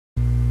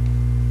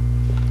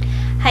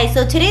Hi,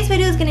 so today's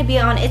video is going to be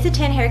on It's a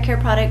 10 hair care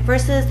product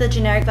versus the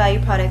generic value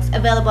products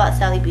available at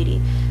Sally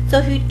Beauty. So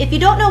if you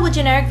don't know what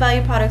generic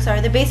value products are,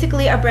 they're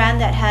basically a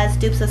brand that has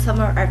dupes of some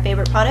of our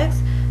favorite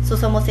products. So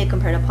some will say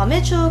compared to Paul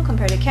Mitchell,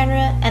 compared to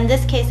Kenra, and in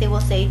this case they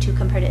will say to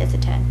compare to It's a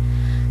 10.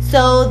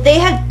 So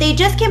they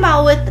just came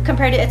out with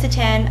compared to It's a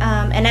 10,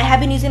 and I have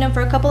been using them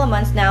for a couple of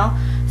months now.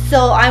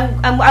 So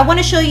I want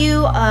to show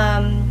you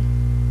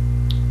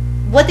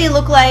what they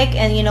look like,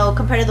 and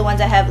compared to the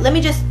ones I have. Let me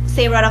just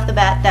say right off the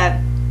bat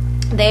that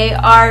they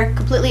are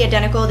completely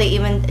identical. They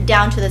even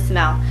down to the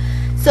smell.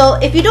 So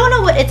if you don't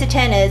know what It's a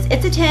 10 is,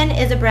 It's a 10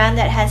 is a brand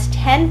that has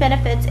 10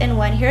 benefits in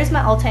one. Here's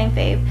my all-time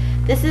fave.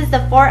 This is the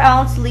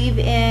 4-ounce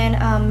leave-in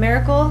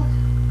miracle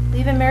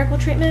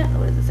treatment.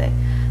 What does it say?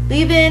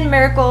 Leave-in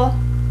miracle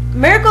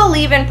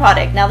leave-in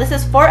product. Now this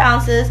is 4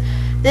 ounces.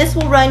 This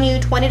will run you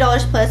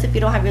 $20 plus if you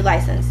don't have your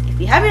license.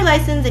 If you have your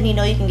license, then you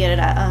can get it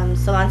at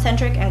Salon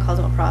Centric and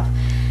Cosmo Prof.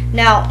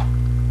 Now,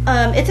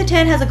 It's a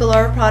 10 has a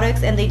galore of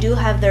products, and they do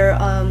have their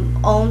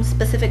own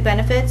specific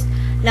benefits.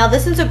 Now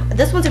this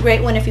one's a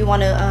great one if you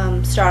want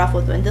to start off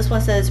with one. This one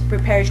says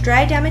repairs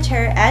dry, damaged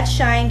hair, adds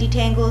shine,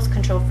 detangles,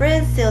 control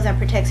frizz, seals and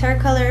protects hair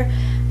color,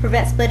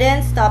 prevents split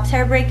ends, stops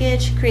hair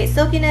breakage, creates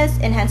silkiness,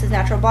 enhances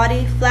natural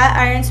body, flat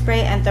iron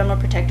spray, and thermal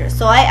protector.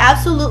 So I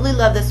absolutely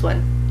love this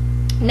one.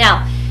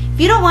 Now, if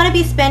you don't want to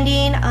be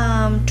spending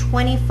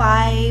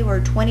 $25 or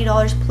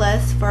 $20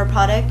 plus for a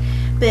product,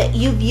 but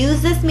you've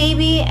used this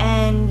maybe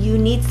and you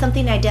need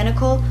something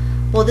identical,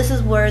 well, this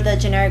is where the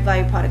generic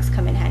value products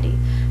come in handy.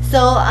 So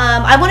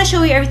I want to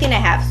show you everything I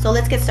have, so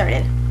let's get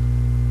started.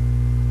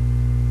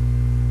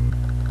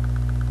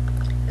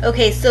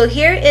 Okay, so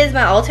here is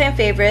my all-time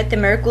favorite, the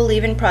Miracle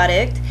Leave-In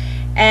product,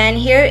 and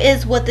here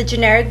is what the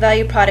generic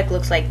value product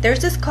looks like.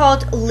 There's this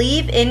called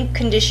Leave-In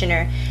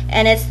Conditioner,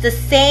 and it's the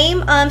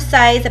same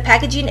size. The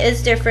packaging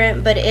is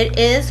different, but it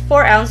is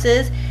 4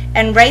 ounces,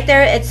 and right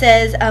there it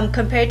says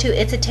compared to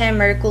It's a 10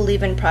 Miracle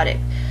Leave-In product.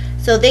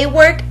 So they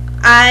work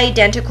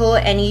identical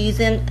and you use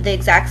them the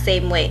exact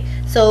same way.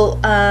 So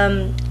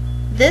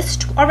this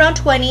around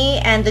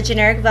 $20 and the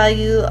generic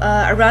value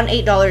around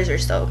 $8 or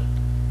so.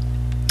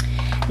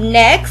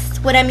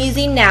 Next, what I'm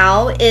using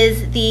now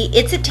is the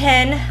It's a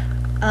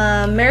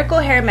 10 Miracle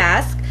Hair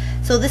Mask.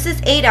 So this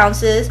is 8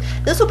 ounces.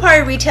 This will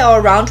probably retail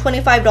around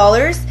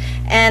 $25,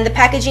 and the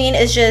packaging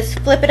is just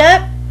flip it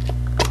up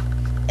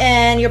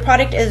and your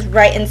product is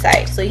right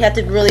inside. So you have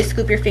to really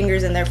scoop your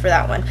fingers in there for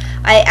that one.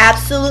 I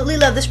absolutely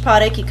love this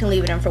product. You can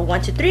leave it in for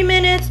 1 to 3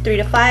 minutes, 3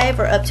 to 5,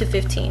 or up to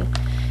 15.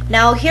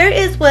 Now here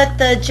is what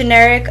the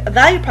generic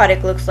value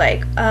product looks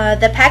like.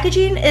 The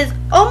packaging is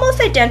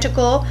almost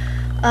identical.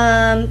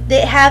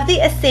 They have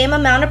the same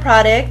amount of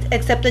product,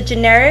 except the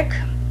generic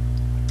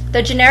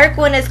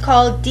one is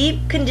called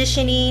Deep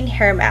Conditioning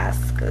Hair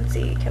Mask. Let's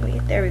see,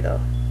 there we go.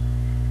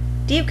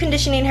 Deep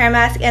Conditioning Hair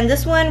Mask, and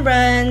this one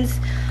runs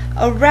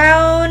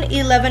around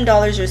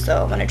 $11 or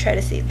so. I'm gonna try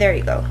to see. There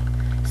you go.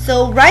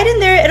 So right in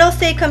there it'll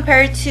say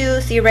compared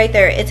to, see right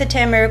there, It's a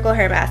 10 Miracle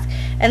Hair Mask,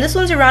 and this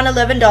one's around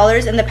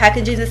 $11, and the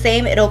packaging is the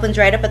same. It opens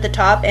right up at the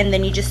top, and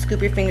then you just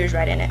scoop your fingers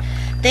right in it.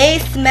 They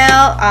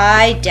smell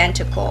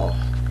identical.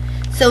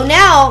 So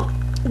now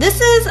this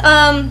is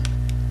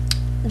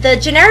the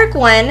generic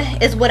one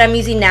is what I'm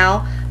using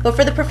now, but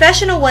for the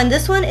professional one,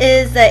 this one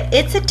is the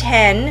It's a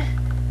 10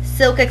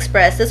 Silk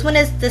Express. This one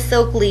is the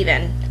Silk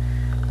Leave-In.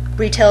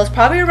 Retails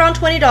probably around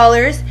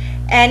 $20,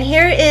 and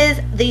here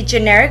is the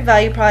generic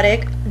value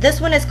product. This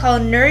one is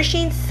called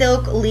Nourishing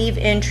Silk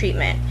Leave-In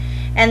Treatment,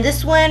 and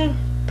this one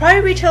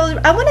probably retails,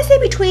 I want to say,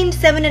 between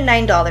 $7 and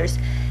 $9.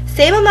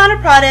 Same amount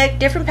of product,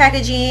 different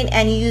packaging,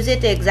 and you use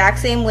it the exact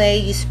same way.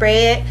 You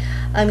spray it,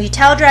 you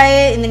towel dry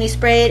it, and then you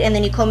spray it, and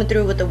then you comb it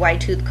through with the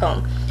wide tooth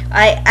comb.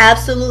 I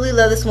absolutely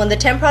love this one. The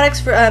 10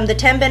 products for the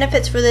 10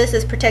 benefits for this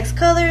is protects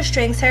color,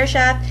 strengthens hair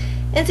shaft,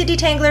 instant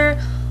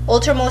detangler,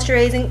 ultra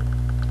moisturizing,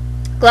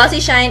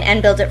 glossy shine,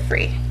 and builds it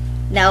free.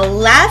 Now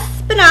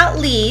last but not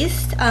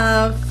least,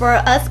 for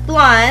us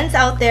blondes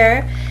out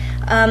there,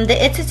 the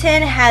It's a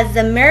 10 has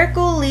the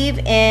Miracle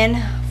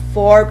Leave-In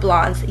for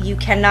blondes. You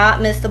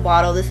cannot miss the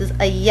bottle. This is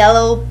a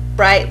yellow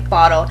bright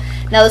bottle.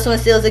 Now this one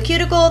seals the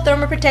cuticle,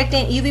 thermal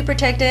protectant, UV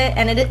protectant,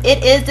 and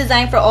it is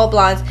designed for all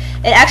blondes.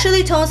 It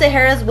actually tones the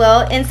hair as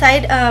well.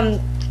 Inside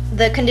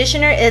the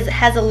conditioner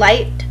has a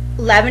light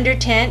lavender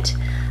tint.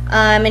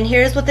 And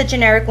here's what the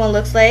generic one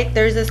looks like.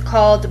 There's this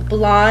called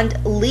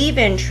Blonde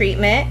Leave-In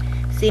Treatment.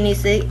 See,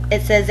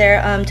 it says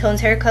there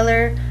tones hair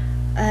color,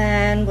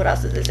 and what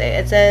else does it say?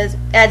 It says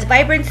adds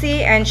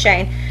vibrancy and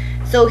shine.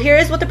 So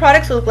here's what the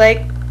products look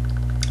like.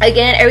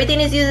 Again,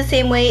 everything is used the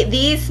same way.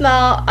 These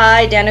smell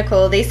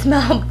identical. They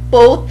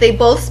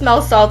both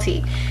smell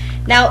salty.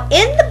 Now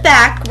in the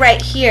back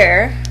right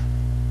here,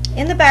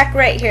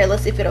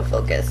 let's see if it'll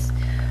focus.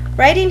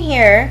 Right in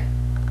here,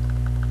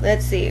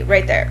 let's see,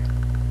 right there.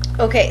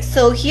 Okay,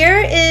 so here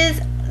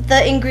is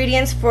the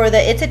ingredients for the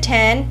It's a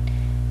 10,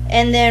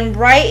 and then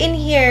right in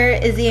here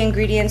is the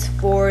ingredients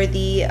for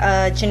the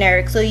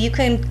generic. So you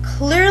can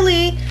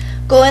clearly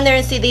go in there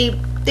and see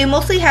they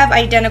mostly have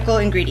identical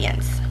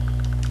ingredients.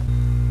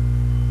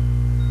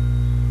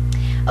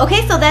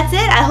 Okay, so that's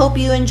it. I hope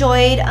you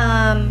enjoyed,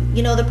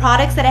 you know, the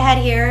products that I had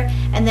here,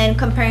 and then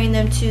comparing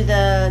them to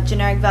the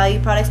generic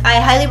value products. I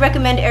highly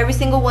recommend every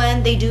single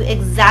one. They do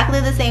exactly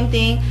the same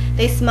thing.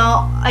 They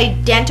smell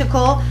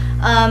identical.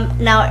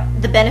 Now,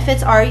 the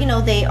benefits are, you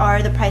know,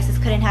 the price is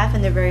cut in half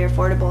and they're very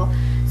affordable.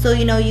 So,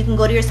 you know, you can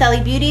go to your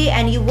Sally Beauty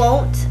and you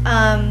won't,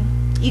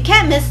 you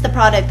can't miss the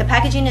product. The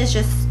packaging is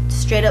just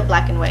straight up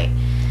black and white.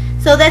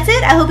 So that's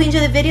it. I hope you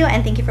enjoyed the video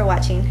and thank you for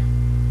watching.